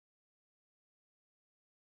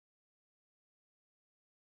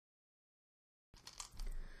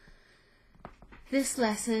This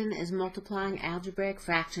lesson is multiplying algebraic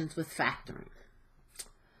fractions with factoring.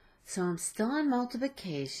 So I'm still on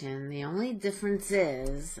multiplication. The only difference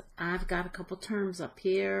is I've got a couple terms up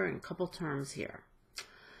here and a couple terms here.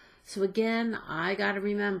 So again, I got to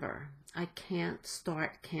remember, I can't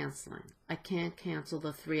start canceling. I can't cancel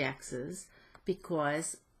the 3x's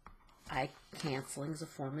because canceling is a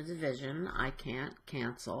form of division. I can't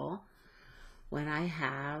cancel when I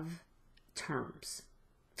have terms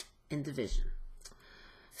in division.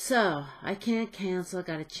 So I can't cancel, I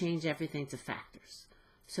got to change everything to factors.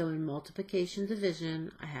 So in multiplication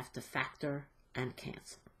division, I have to factor and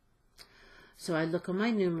cancel. So I look at my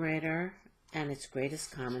numerator and its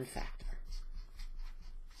greatest common factor.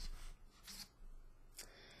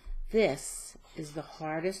 This is the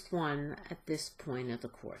hardest one at this point of the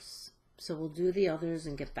course. So we'll do the others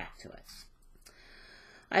and get back to it.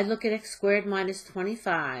 I look at x squared minus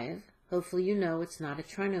 25. Hopefully you know it's not a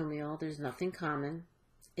trinomial. There's nothing common.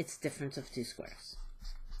 It's difference of two squares.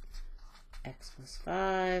 X plus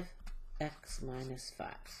 5, x minus 5.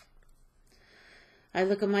 I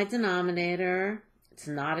look at my denominator. It's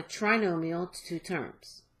not a trinomial. It's two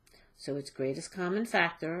terms. So its greatest common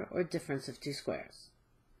factor, or difference of two squares.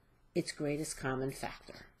 Its greatest common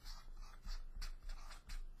factor.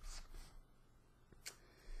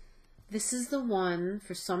 This is the one,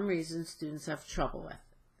 for some reason, students have trouble with.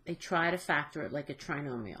 They try to factor it like a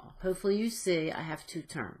trinomial. Hopefully you see I have two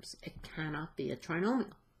terms. It cannot be a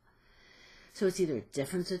trinomial. So it's either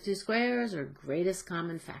difference of two squares or greatest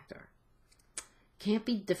common factor. Can't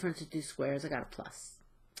be difference of two squares. I got a plus.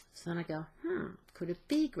 So then I go, could it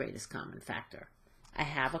be greatest common factor? I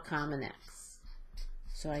have a common x.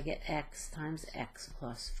 So I get x times x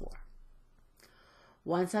plus 4.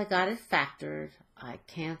 Once I got it factored, I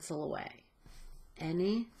cancel away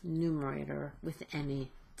any numerator with any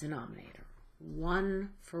denominator. 1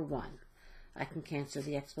 for 1. I can cancel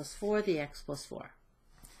the x plus 4, the x plus 4.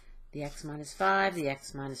 The x minus 5, the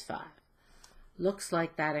x minus 5. Looks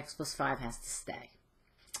like that x plus 5 has to stay.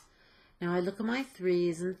 Now I look at my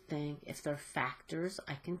 3's and think if they're factors,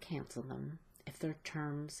 I can cancel them. If they're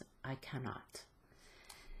terms, I cannot.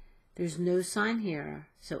 There's no sign here,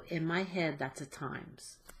 so in my head that's a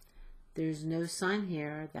times. There's no sign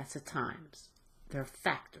here, that's a times. They're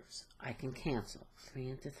factors. I can cancel. 3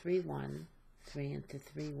 into 3, 1. 3 into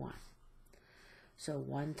 3, 1. So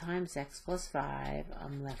 1 times x plus 5,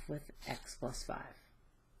 I'm left with x plus 5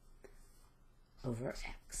 over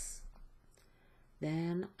x.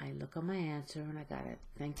 Then I look at my answer and I got to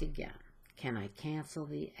think again. Can I cancel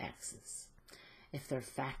the x's? If they're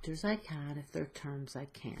factors, I can. If they're terms, I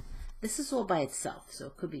can't. This is all by itself, so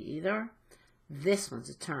it could be either. This one's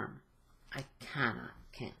a term. I cannot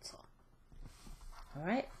cancel. All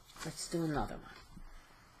right, let's do another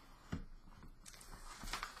one.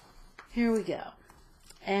 Here we go.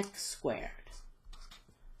 X squared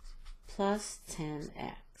plus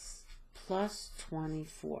 10x plus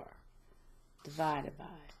 24 divided by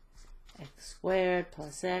x squared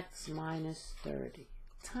plus x minus 30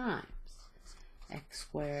 times x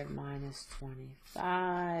squared minus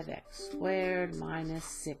 25, x squared minus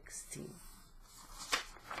 16.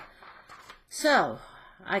 So,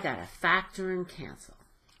 I got to factor and cancel.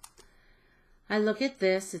 I look at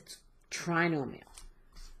this, it's trinomial.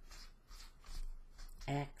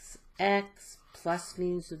 X plus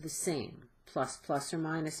means they're the same. Plus, plus, or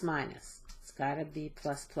minus, minus. It's got to be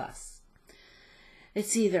plus, plus.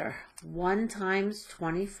 It's either 1 times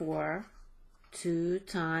 24, 2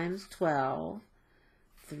 times 12,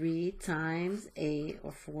 3 times 8,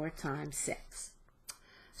 or 4 times 6.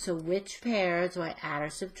 So which pair do I add or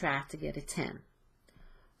subtract to get a 10?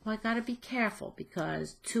 Well, I got to be careful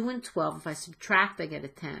because 2 and 12, if I subtract, I get a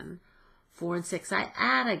 10. 4 and 6, I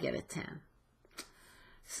add, I get a 10.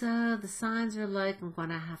 So the signs are like I'm going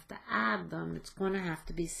to have to add them. It's going to have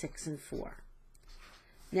to be 6 and 4.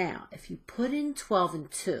 Now, if you put in 12 and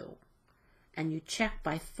 2 and you check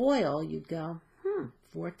by FOIL, you'd go,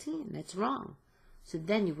 14, that's wrong. So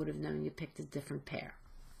then you would have known you picked a different pair.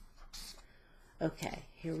 Okay,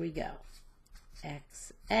 here we go.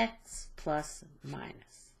 X plus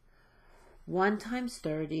minus. 1 times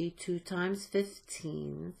 30, 2 times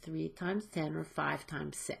 15, 3 times 10, or 5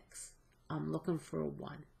 times 6. I'm looking for a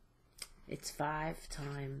 1. It's 5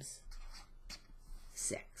 times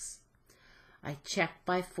 6. I check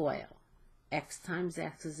by FOIL. X times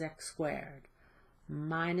x is x squared.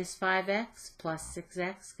 Minus 5x plus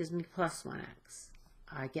 6x gives me plus 1x.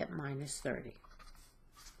 I get minus 30.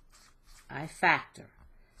 I factor.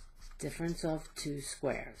 Difference of two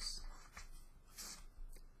squares.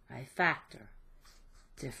 I factor.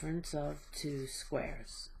 Difference of two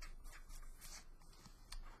squares.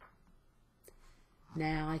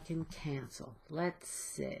 Now I can cancel. Let's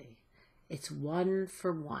see. It's 1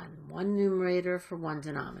 for 1. One numerator for one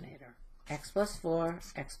denominator. X plus 4,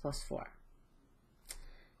 x plus 4.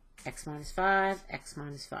 X minus 5, x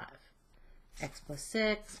minus 5. X plus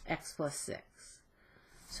 6, x plus 6.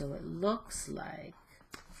 So it looks like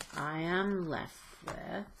I am left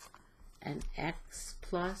with an x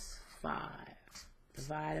plus 5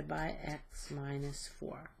 divided by x minus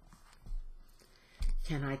 4.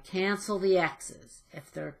 Can I cancel the x's?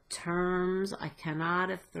 If they're terms, I cannot.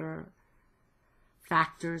 If they're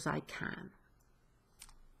factors, I can.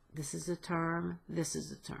 This is a term, this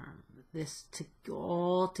is a term. This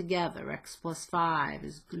all together, x plus 5,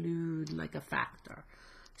 is glued like a factor.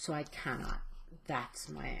 So I cannot. That's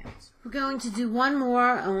my answer. We're going to do one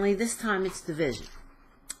more, only this time it's division.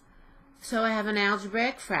 So I have an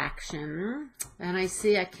algebraic fraction, and I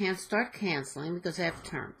see I can't start canceling because I have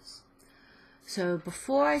terms. So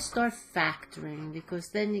before I start factoring, because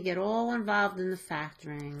then you get all involved in the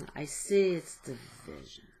factoring, I see it's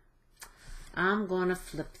division. I'm going to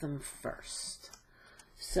flip them first.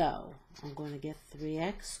 So I'm going to get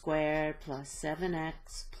 3x squared plus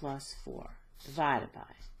 7x plus 4 divided by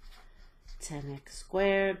 10x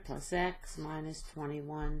squared plus x minus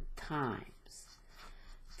 21 times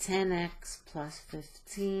 10x plus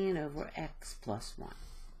 15 over x plus 1.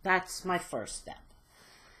 That's my first step.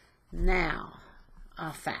 Now,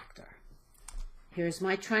 a factor. Here's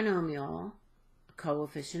my trinomial, a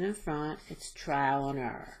coefficient in front. It's trial and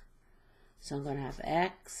error. So I'm going to have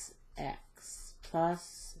x, x,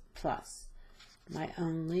 plus, plus. My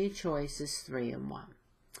only choice is 3 and 1.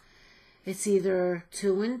 It's either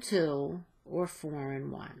 2 and 2 or 4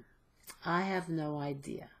 and 1. I have no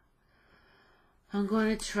idea. I'm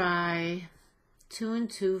going to try 2 and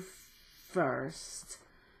 2 first.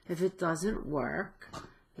 If it doesn't work,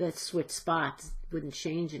 that switch spots wouldn't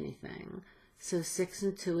change anything. So 6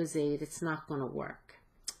 and 2 is 8. It's not going to work.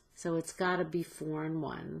 So it's got to be 4 and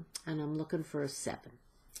 1. And I'm looking for a 7.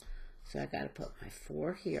 So I got to put my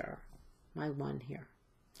 4 here, my 1 here.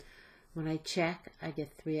 When I check, I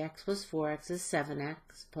get 3x plus 4x is 7x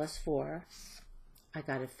plus 4. I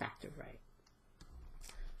got it factored right.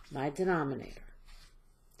 My denominator.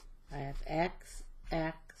 I have x,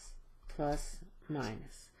 x, plus,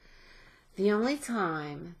 minus. The only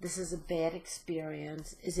time this is a bad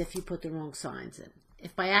experience is if you put the wrong signs in.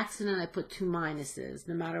 If by accident I put 2 minuses,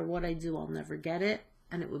 no matter what I do, I'll never get it,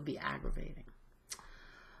 and it would be aggravating.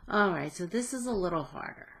 Alright, so this is a little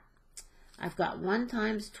harder. I've got 1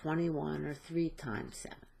 times 21 or 3 times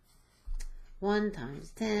 7. 1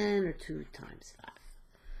 times 10 or 2 times 5.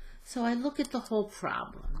 So I look at the whole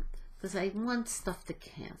problem because I want stuff to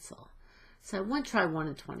cancel. So I want to try 1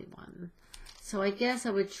 and 21. So I guess I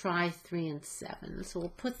would try 3 and 7. So we'll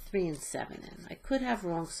put 3 and 7 in. I could have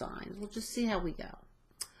wrong signs. We'll just see how we go.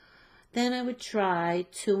 Then I would try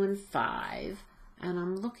 2 and 5. And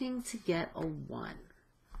I'm looking to get a 1.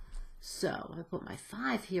 So if I put my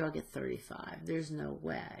 5 here, I'll get 35. There's no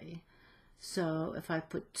way. So if I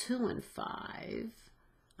put 2 and 5,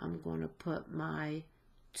 I'm going to put my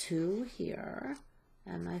 2 here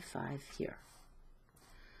and my 5 here.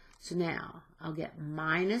 So now I'll get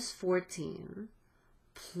minus 14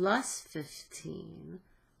 plus 15.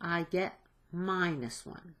 I get minus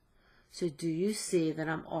 1. So do you see that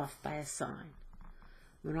I'm off by a sign?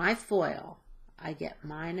 When I FOIL, I get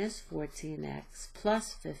minus 14x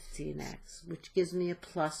plus 15x, which gives me a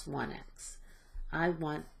plus 1x. I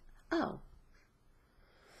want, oh.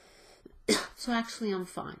 So actually I'm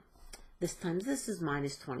fine. This time this is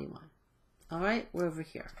minus 21. All right, we're over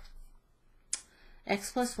here.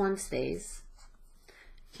 X plus 1 stays.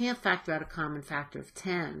 Can't factor out a common factor of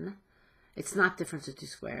 10. It's not difference of 2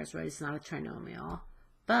 squares, right? It's not a trinomial.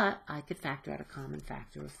 But I could factor out a common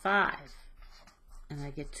factor of 5. And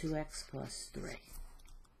I get 2x plus 3.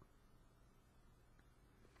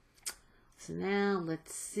 So now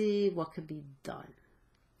let's see what could be done.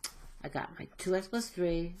 I got my 2x plus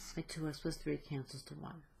 3. My 2x plus 3 cancels to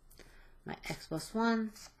 1. My x plus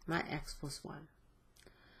 1. My x plus 1.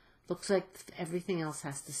 Looks like everything else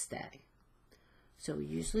has to stay. So we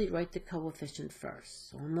usually write the coefficient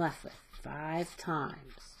first. So I'm left with 5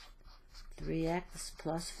 times 3x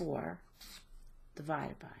plus 4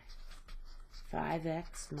 divided by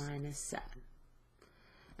 5x minus 7.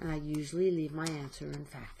 And I usually leave my answer in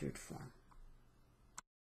factored form.